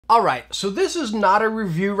All right, so this is not a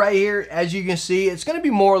review right here. As you can see, it's going to be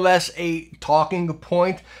more or less a talking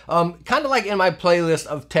point, kind of like in my playlist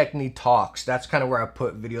of Techne Talks. That's kind of where I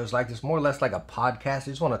put videos like this, more or less like a podcast.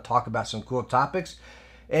 I just want to talk about some cool topics.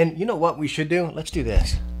 And you know what we should do? Let's do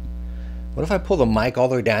this. What if I pull the mic all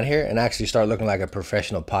the way down here and actually start looking like a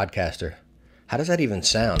professional podcaster? How does that even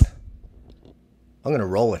sound? I'm going to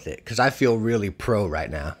roll with it because I feel really pro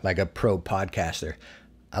right now, like a pro podcaster.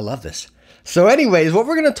 I love this. So anyways, what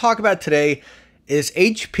we're going to talk about today is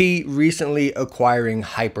HP recently acquiring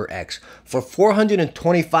HyperX for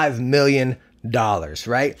 $425 million,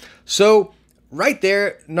 right? So right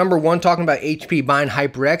there, number one, talking about HP buying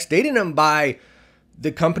HyperX, they didn't buy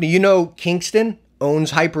the company. You know, Kingston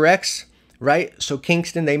owns HyperX, right? So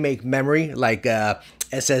Kingston, they make memory like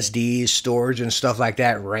SSDs, storage and stuff like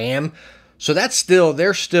that, RAM. So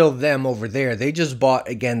they're still them over there. They just bought,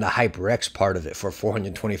 again, the HyperX part of it for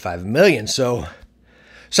 $425 million. So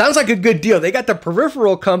sounds like a good deal. They got the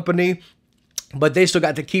peripheral company, but they still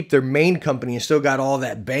got to keep their main company and still got all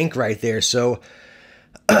that bank right there. So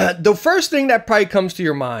the first thing that probably comes to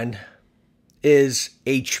your mind is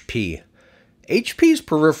HP. HP's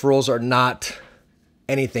peripherals are not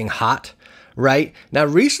anything hot. Right? Now,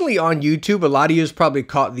 recently on YouTube, a lot of you has probably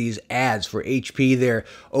caught these ads for HP. Their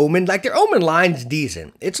Omen line's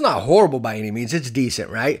decent. It's not horrible by any means. It's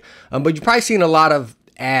decent, right? But you've probably seen a lot of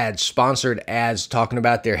ads, sponsored ads, talking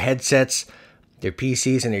about their headsets, their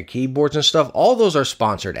PCs, and their keyboards and stuff. All those are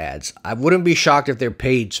sponsored ads. I wouldn't be shocked if they're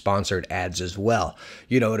paid sponsored ads as well.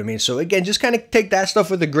 You know what I mean? So again, just kind of take that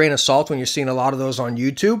stuff with a grain of salt when you're seeing a lot of those on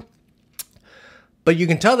YouTube. But you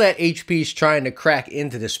can tell that HP's trying to crack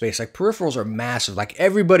into this space. Like, peripherals are massive. Like,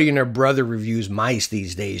 everybody and their brother reviews mice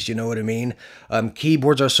these days. You know what I mean?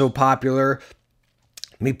 Keyboards are so popular.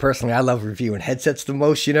 Me personally, I love reviewing headsets the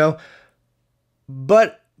most, you know?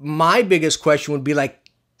 But my biggest question would be,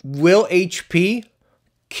 like, will HP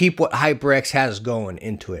keep what HyperX has going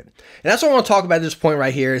into it? And that's what I want to talk about at this point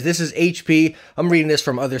right here. This is HP. I'm reading this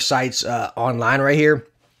from other sites online right here.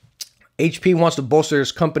 HP wants to bolster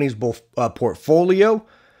its company's portfolio.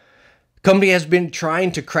 Company has been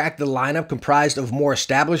trying to crack the lineup comprised of more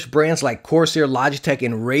established brands like Corsair, Logitech,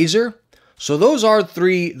 and Razer. So those are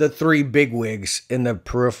the three bigwigs in the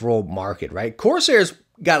peripheral market, right? Corsair's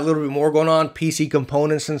got a little bit more going on, PC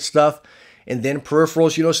components and stuff, and then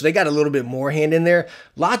peripherals, you know, so they got a little bit more hand in there.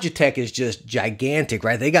 Logitech is just gigantic,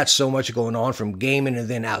 right? They got so much going on from gaming and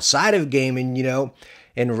then outside of gaming, you know,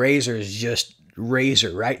 and Razer is just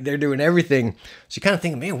Razer, right? They're doing everything. So you kind of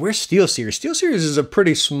think, man, where's SteelSeries? SteelSeries is a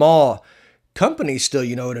pretty small company still,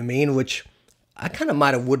 you know what I mean? Which I kind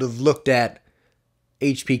of would have looked at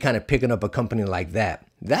HP kind of picking up a company like that.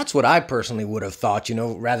 That's what I personally would have thought, you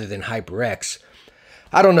know, rather than HyperX.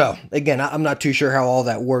 I don't know. Again, I'm not too sure how all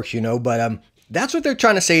that works, you know, but that's what they're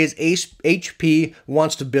trying to say is HP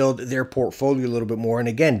wants to build their portfolio a little bit more and,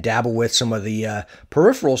 again, dabble with some of the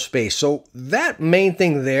peripheral space. So that main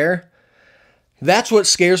thing there, that's what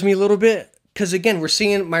scares me a little bit, because again, we're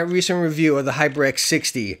seeing my recent review of the HyperX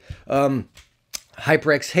 60,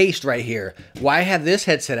 HyperX Haste right here. Why I have this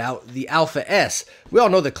headset out, the Alpha S. We all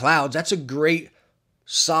know the clouds. That's a great,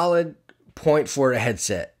 solid point for a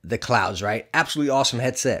headset, the clouds, right? Absolutely awesome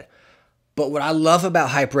headset. But what I love about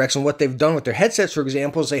HyperX and what they've done with their headsets, for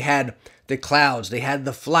example, is they had the clouds, they had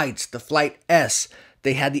the flights, the Flight S,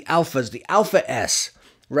 they had the Alphas, the Alpha S.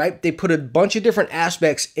 Right? They put a bunch of different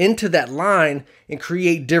aspects into that line and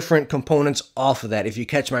create different components off of that, if you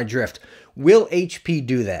catch my drift. Will HP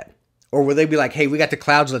do that? Or will they be like, hey, we got the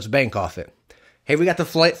clouds, let's bank off it. Hey, we got the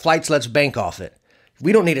flights, let's bank off it.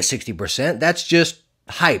 We don't need a 60%. That's just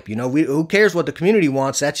hype. You know, who cares what the community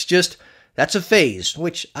wants? That's a phase,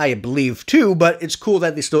 which I believe too, but it's cool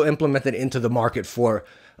that they still implement it into the market for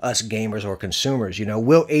us gamers or consumers. You know,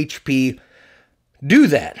 will HP do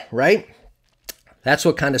that, right? That's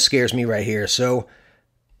what kind of scares me right here. So,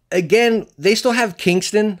 again, they still have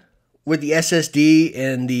Kingston with the SSD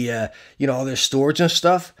and the, you know, all their storage and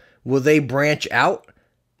stuff. Will they branch out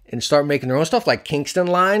and start making their own stuff like Kingston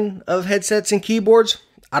line of headsets and keyboards?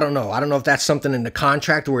 I don't know. I don't know if that's something in the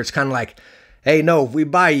contract where it's kind of like, hey, no, if we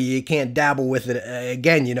buy you, you can't dabble with it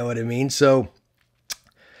again. You know what I mean? So,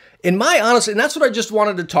 in my honest, and that's what I just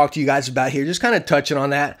wanted to talk to you guys about here, just kind of touching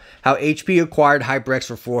on that, how HP acquired HyperX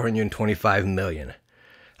for $425 million.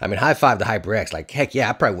 I mean, high five to HyperX. Like, heck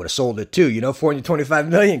yeah, I probably would have sold it too, you know, $425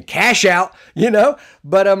 million, cash out, you know.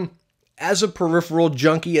 But as a peripheral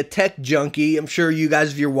junkie, a tech junkie, I'm sure you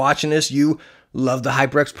guys, if you're watching this, you love the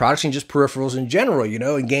HyperX products and just peripherals in general, you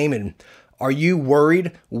know, in gaming. Are you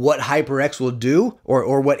worried what HyperX will do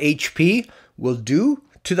or what HP will do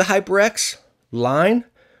to the HyperX line?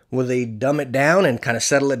 Will they dumb it down and kind of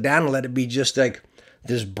settle it down and let it be just like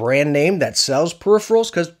this brand name that sells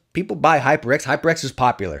peripherals? Because people buy HyperX. HyperX is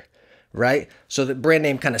popular, right? So the brand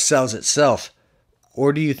name kind of sells itself.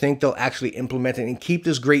 Or do you think they'll actually implement it and keep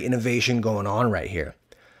this great innovation going on right here?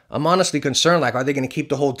 I'm honestly concerned, like, are they going to keep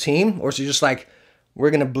the whole team? Or is it just like, we're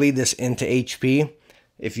going to bleed this into HP?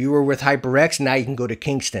 If you were with HyperX, now you can go to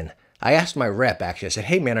Kingston. I asked my rep, actually. I said,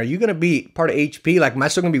 hey, man, are you going to be part of HP? Like, am I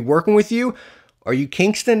still going to be working with you? Are you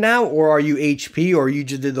Kingston now, or are you HP, or you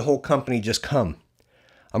just did the whole company just come?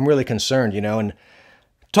 I'm really concerned, you know. And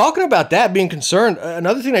talking about that, being concerned,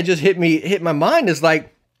 another thing that just hit my mind is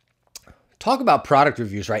like, talk about product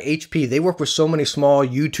reviews, right? HP, they work with so many small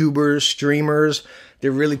YouTubers, streamers.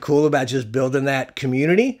 They're really cool about just building that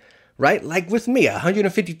community, right? Like with me,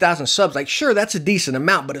 150,000 subs. Like, sure, that's a decent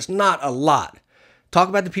amount, but it's not a lot. Talk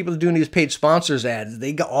about the people doing these paid sponsors ads.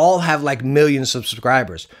 They all have like millions of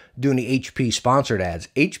subscribers doing the HP sponsored ads.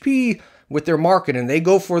 HP, with their marketing, they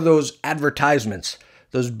go for those advertisements,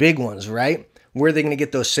 those big ones, right? Where are they going to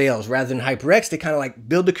get those sales? Rather than HyperX, they kind of like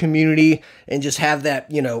build a community and just have that,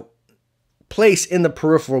 you know, place in the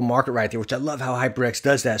peripheral market right there, which I love how HyperX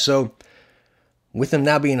does that. So with them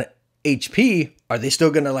now being HP, are they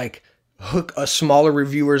still going to like hook a smaller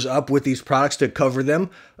reviewers up with these products to cover them,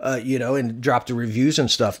 you know, and drop the reviews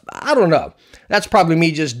and stuff? I don't know. That's probably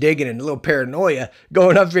me just digging and a little paranoia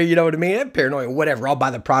going up here, you know what I mean? Paranoia, whatever. I'll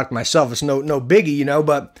buy the product myself. It's no biggie, you know,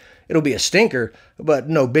 but it'll be a stinker, but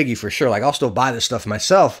no biggie for sure. Like, I'll still buy this stuff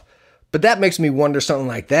myself. But that makes me wonder something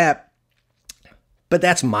like that. But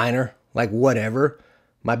that's minor, like whatever.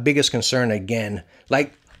 My biggest concern, again,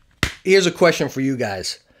 like, here's a question for you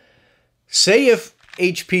guys. Say if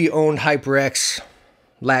HP owned HyperX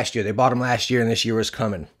last year. They bought them last year and this year was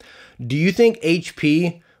coming. Do you think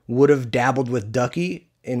HP would have dabbled with Ducky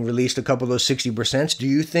and released a couple of those 60%? Do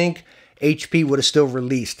you think HP would have still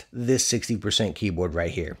released this 60% keyboard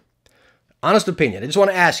right here? Honest opinion. I just want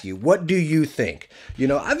to ask you, what do you think? You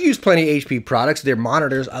know, I've used plenty of HP products. Their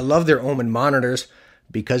monitors, I love their Omen monitors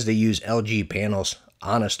because they use LG panels,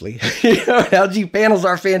 honestly. You know, LG panels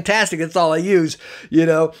are fantastic. That's all I use, you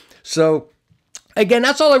know. So again,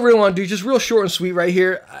 that's all I really want to do. Just real short and sweet right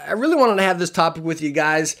here. I really wanted to have this topic with you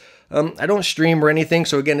guys. I don't stream or anything,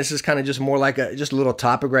 so again, this is kind of just more like just a little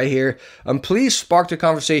topic right here. Please spark the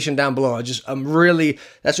conversation down below. That's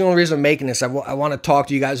the only reason I'm making this. I want to talk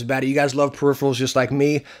to you guys about it. You guys love peripherals just like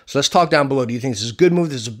me, so let's talk down below. Do you think this is a good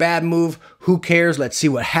move? This is a bad move? Who cares? Let's see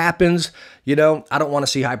what happens. You know, I don't want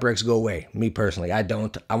to see HyperX go away. Me personally, I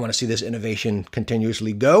don't. I want to see this innovation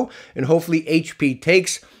continuously go, and hopefully HP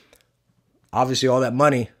takes, obviously, all that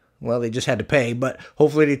money. Well, they just had to pay, but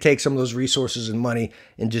hopefully they take some of those resources and money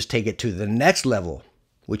and just take it to the next level,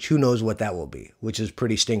 which who knows what that will be, which is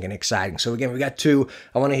pretty stinking exciting. So again, we got two.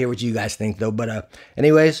 I want to hear what you guys think though. But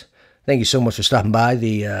anyways, thank you so much for stopping by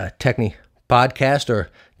the Techne podcast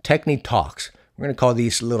or Techne Talks. We're going to call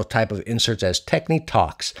these little type of inserts as Techne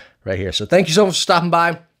Talks right here. So thank you so much for stopping by.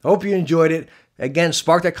 I hope you enjoyed it. Again,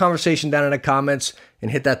 spark that conversation down in the comments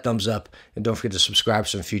and hit that thumbs up. And don't forget to subscribe for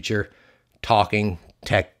some future talking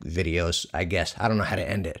tech videos, I guess. I don't know how to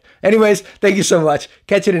end it. Anyways, thank you so much.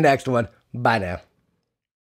 Catch you in the next one. Bye now.